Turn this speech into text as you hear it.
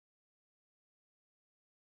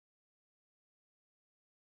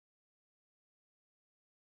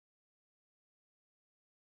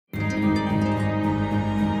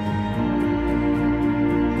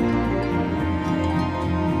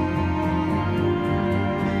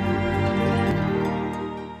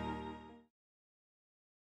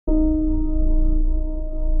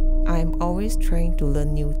always trying to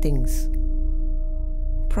learn new things.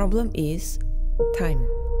 Problem is time.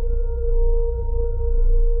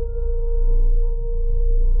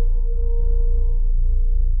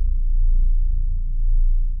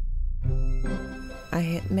 I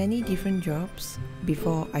had many different jobs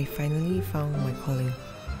before I finally found my calling.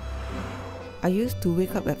 I used to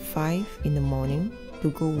wake up at 5 in the morning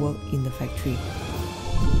to go work in the factory.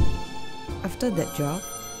 After that job,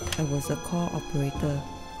 I was a call operator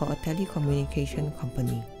for a telecommunication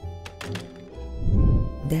company.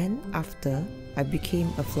 Then after, I became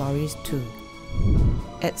a florist too.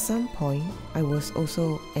 At some point, I was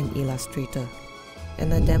also an illustrator,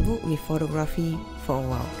 and I dabbled with photography for a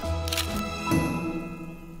while.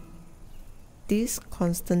 This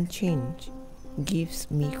constant change gives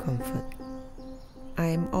me comfort. I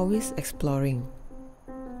am always exploring.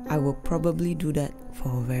 I will probably do that for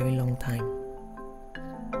a very long time.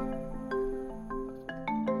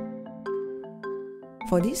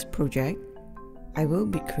 For this project, I will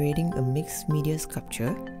be creating a mixed media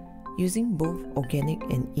sculpture using both organic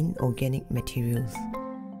and inorganic materials.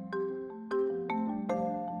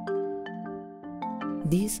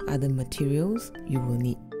 These are the materials you will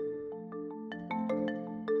need.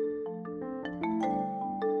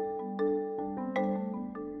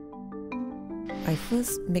 I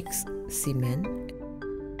first mix cement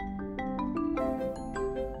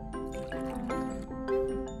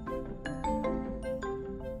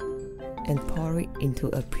and pour it into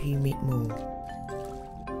a pre-made mold.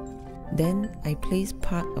 Then I place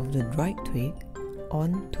part of the dried twig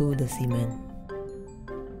onto the cement.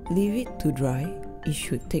 Leave it to dry. It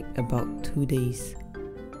should take about 2 days.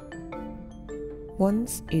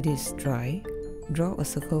 Once it is dry, draw a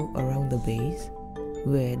circle around the base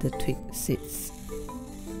where the twig sits.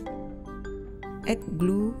 Add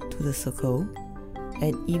glue to the circle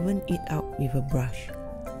and even it out with a brush.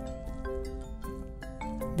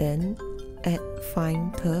 Then add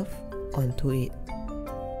fine turf onto it.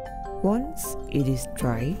 Once it is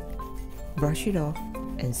dry, brush it off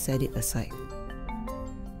and set it aside.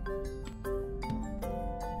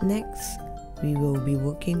 Next, we will be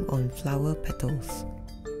working on flower petals.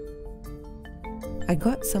 I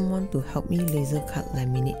got someone to help me laser cut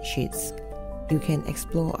laminate sheets. You can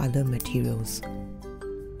explore other materials.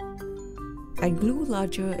 I glue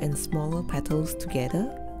larger and smaller petals together,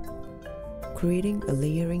 creating a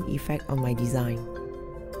layering effect on my design.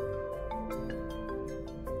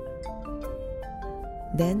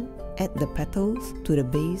 Then add the petals to the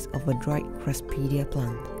base of a dried craspedia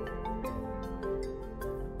plant.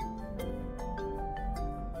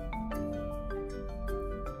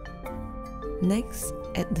 Next,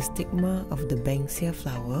 add the stigma of the banksia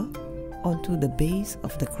flower onto the base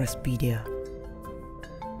of the craspedia.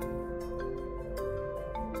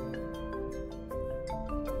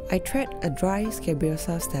 I thread a dry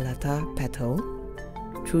Scabiosa stellata petal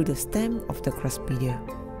through the stem of the craspedia.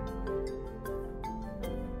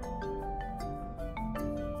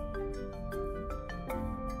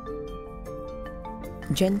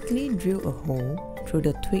 Gently drill a hole through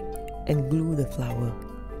the twig and glue the flower.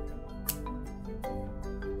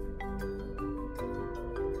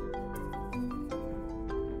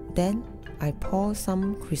 Then I pour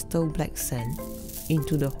some crystal black sand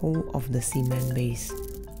into the hole of the cement base.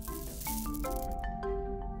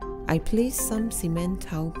 I place some cement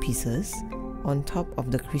tile pieces on top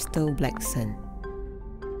of the crystal black sand.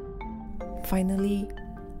 Finally,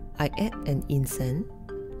 I add an incense,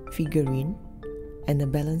 figurine, and a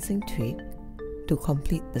balancing twig to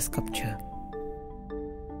complete the sculpture.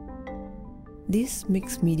 This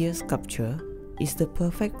mixed media sculpture is the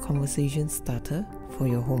perfect conversation starter for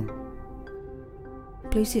your home.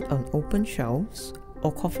 Place it on open shelves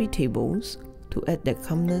or coffee tables to add that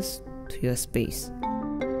calmness to your space.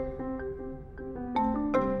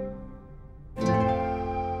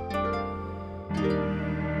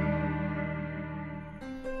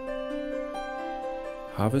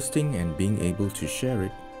 Harvesting and being able to share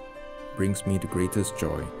it brings me the greatest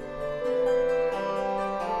joy.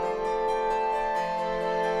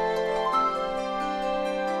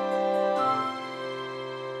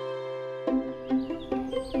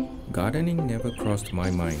 Gardening never crossed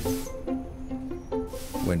my mind.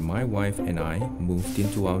 When my wife and I moved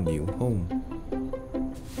into our new home,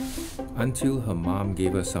 until her mom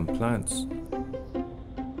gave us some plants.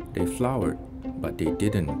 They flowered, but they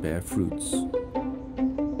didn't bear fruits.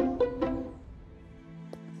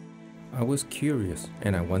 I was curious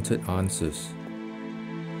and I wanted answers.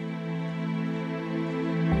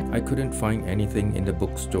 I couldn't find anything in the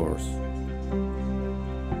bookstores.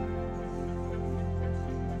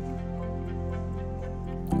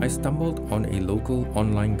 I stumbled on a local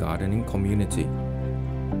online gardening community.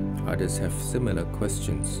 Others have similar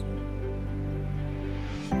questions.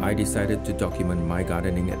 I decided to document my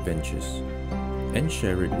gardening adventures and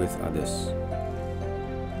share it with others.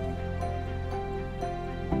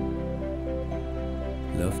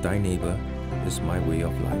 Love thy neighbor is my way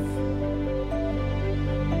of life.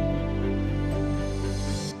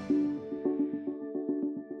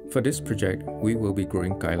 For this project, we will be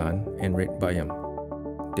growing kailan and red bayam,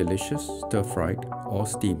 delicious stir-fried or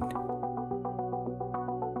steamed.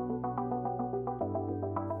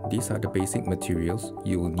 These are the basic materials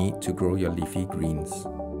you will need to grow your leafy greens.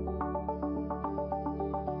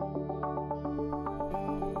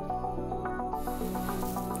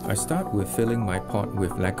 I start with filling my pot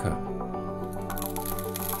with lacquer.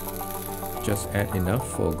 Just add enough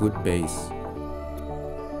for a good base.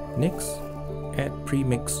 Next, add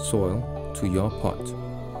pre-mixed soil to your pot.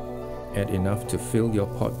 Add enough to fill your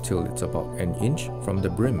pot till it's about an inch from the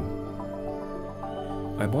brim.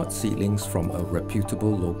 I bought seedlings from a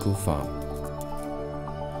reputable local farm.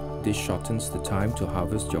 This shortens the time to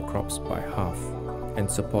harvest your crops by half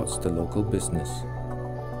and supports the local business.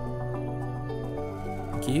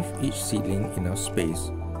 Give each seedling enough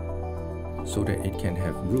space so that it can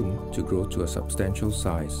have room to grow to a substantial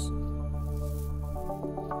size.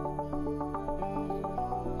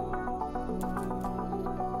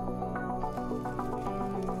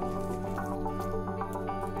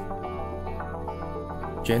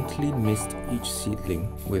 Gently mist each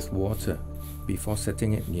seedling with water before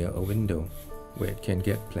setting it near a window where it can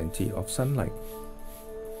get plenty of sunlight.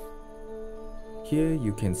 Here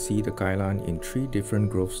you can see the kailan in 3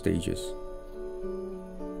 different growth stages.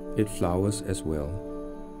 It flowers as well.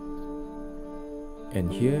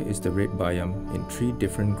 And here is the red bayam in 3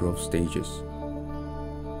 different growth stages.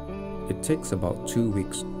 It takes about 2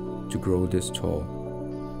 weeks to grow this tall.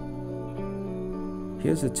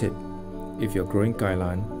 Here's a tip. If you're growing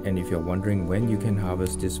kailan and if you're wondering when you can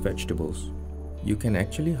harvest these vegetables, you can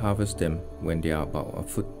actually harvest them when they are about a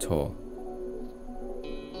foot tall.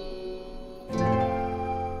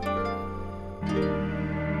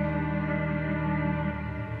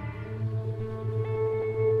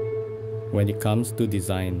 When it comes to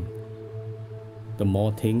design, the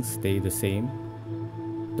more things stay the same,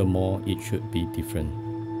 the more it should be different.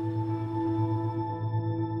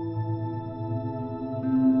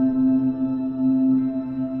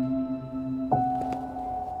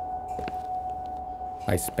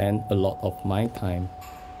 I spend a lot of my time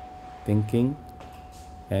thinking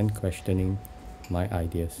and questioning my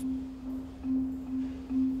ideas.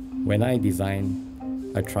 When I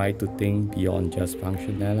design, I try to think beyond just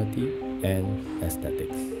functionality and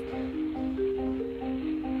aesthetics.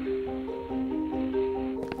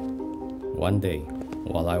 One day,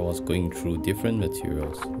 while I was going through different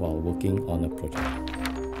materials while working on a project,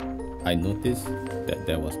 I noticed that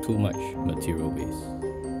there was too much material waste.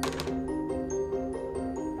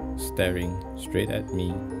 Staring straight at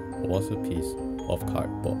me was a piece of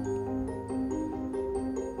cardboard.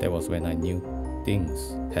 That was when I knew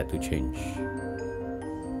things had to change.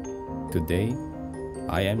 Today,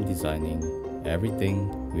 I am designing everything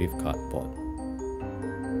with cardboard.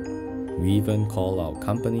 We even call our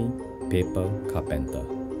company Paper Carpenter.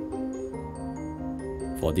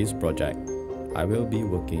 For this project, I will be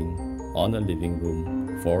working on a living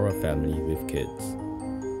room for a family with kids.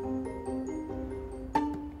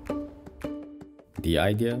 The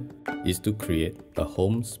idea is to create a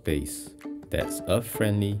home space that's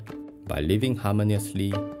earth-friendly by living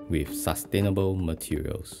harmoniously with sustainable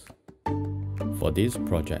materials. For this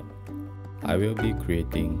project, I will be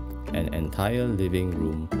creating an entire living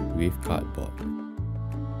room with cardboard.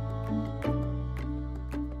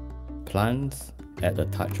 Plants add a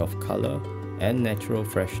touch of color and natural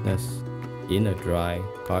freshness in a dry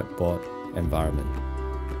cardboard environment.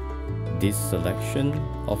 This selection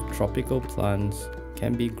of tropical plants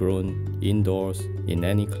can be grown indoors in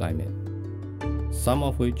any climate, some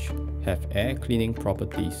of which have air cleaning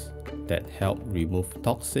properties that help remove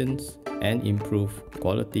toxins and improve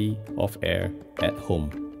quality of air at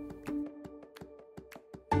home.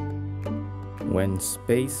 When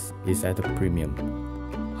space is at a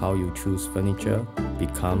premium, how you choose furniture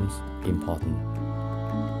becomes important.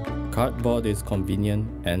 Cardboard is convenient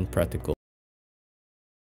and practical.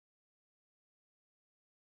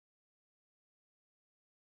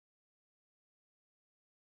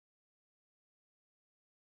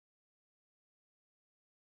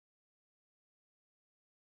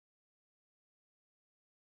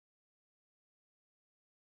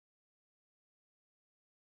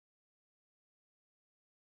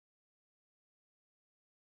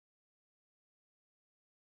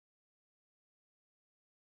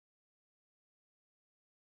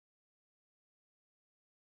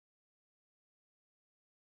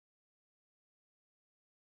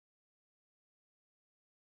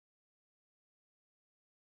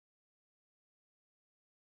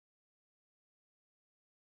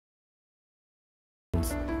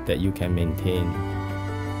 that you can maintain.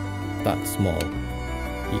 Start small.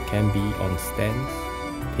 It can be on stands,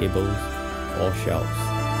 tables, or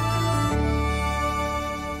shelves.